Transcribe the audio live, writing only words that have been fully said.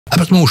À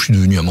partir du moment où je suis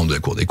devenu un membre de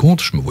la Cour des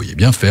comptes, je me voyais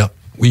bien faire,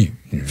 oui,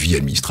 une vie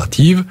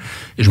administrative,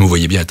 et je me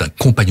voyais bien être un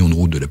compagnon de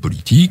route de la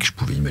politique. Je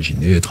pouvais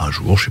imaginer être un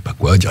jour, je sais pas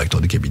quoi,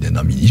 directeur de cabinet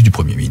d'un ministre, du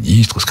Premier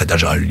ministre, secrétaire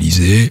général à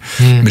l'Élysée.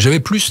 Mais j'avais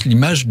plus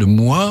l'image de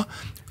moi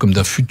comme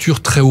d'un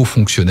futur très haut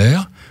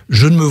fonctionnaire.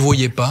 Je ne me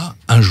voyais pas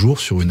un jour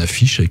sur une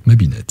affiche avec ma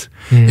binette.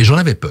 Et j'en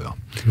avais peur.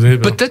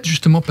 Peut-être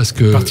justement parce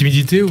que... Par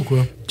timidité ou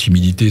quoi?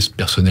 Timidité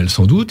personnelle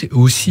sans doute, et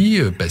aussi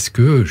parce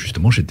que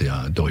justement j'étais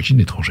d'origine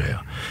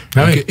étrangère.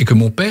 Et que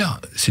mon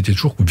père s'était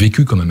toujours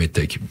vécu comme un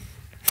métèque.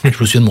 Je me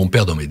souviens de mon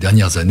père dans mes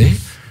dernières années,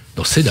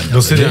 dans ces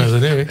dernières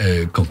années,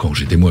 oui. Quand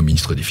j'étais moi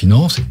ministre des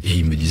Finances, et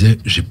il me disait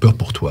 « j'ai peur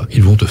pour toi,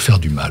 ils vont te faire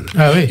du mal ».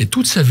 Et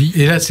toute sa vie...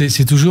 Et là,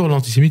 c'est toujours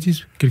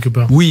l'antisémitisme, quelque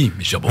part. Oui,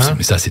 mais,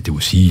 mais ça c'était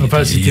aussi...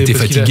 il était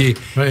fatigué,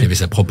 il avait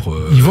sa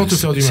propre... Ils vont te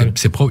faire du mal.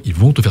 Ils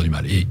vont te faire du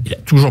mal. Et il a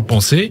toujours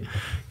pensé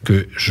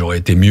que j'aurais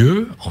été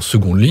mieux en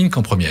seconde ligne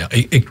qu'en première.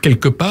 Et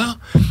quelque part...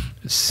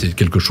 c'est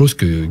quelque chose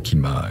que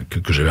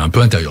j'avais un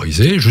peu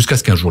intériorisé, jusqu'à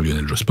ce qu'un jour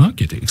Lionel Jospin,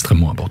 qui était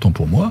extrêmement important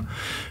pour moi,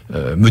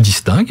 me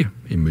distingue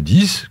et me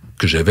dise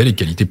que j'avais les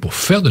qualités pour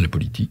faire de la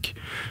politique,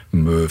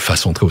 me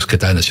fasse entrer au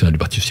secrétariat national du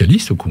Parti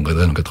Socialiste, au Congrès de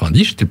Rennes en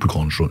 90, j'étais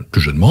le plus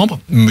jeune membre,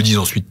 me dise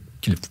ensuite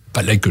qu'il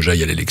fallait que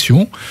j'aille à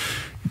l'élection,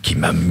 qui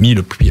m'a mis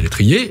le pied à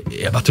l'étrier,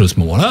 et à partir de ce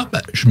moment-là,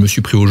 je me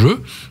suis pris au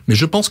jeu, mais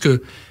je pense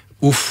que,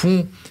 au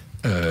fond,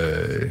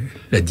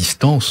 la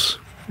distance,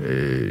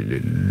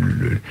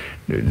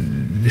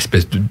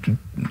 l'espèce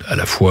à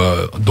la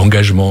fois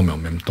d'engagement mais en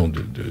même temps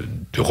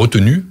de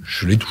retenue,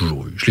 je l'ai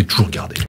toujours eu, je l'ai toujours gardé.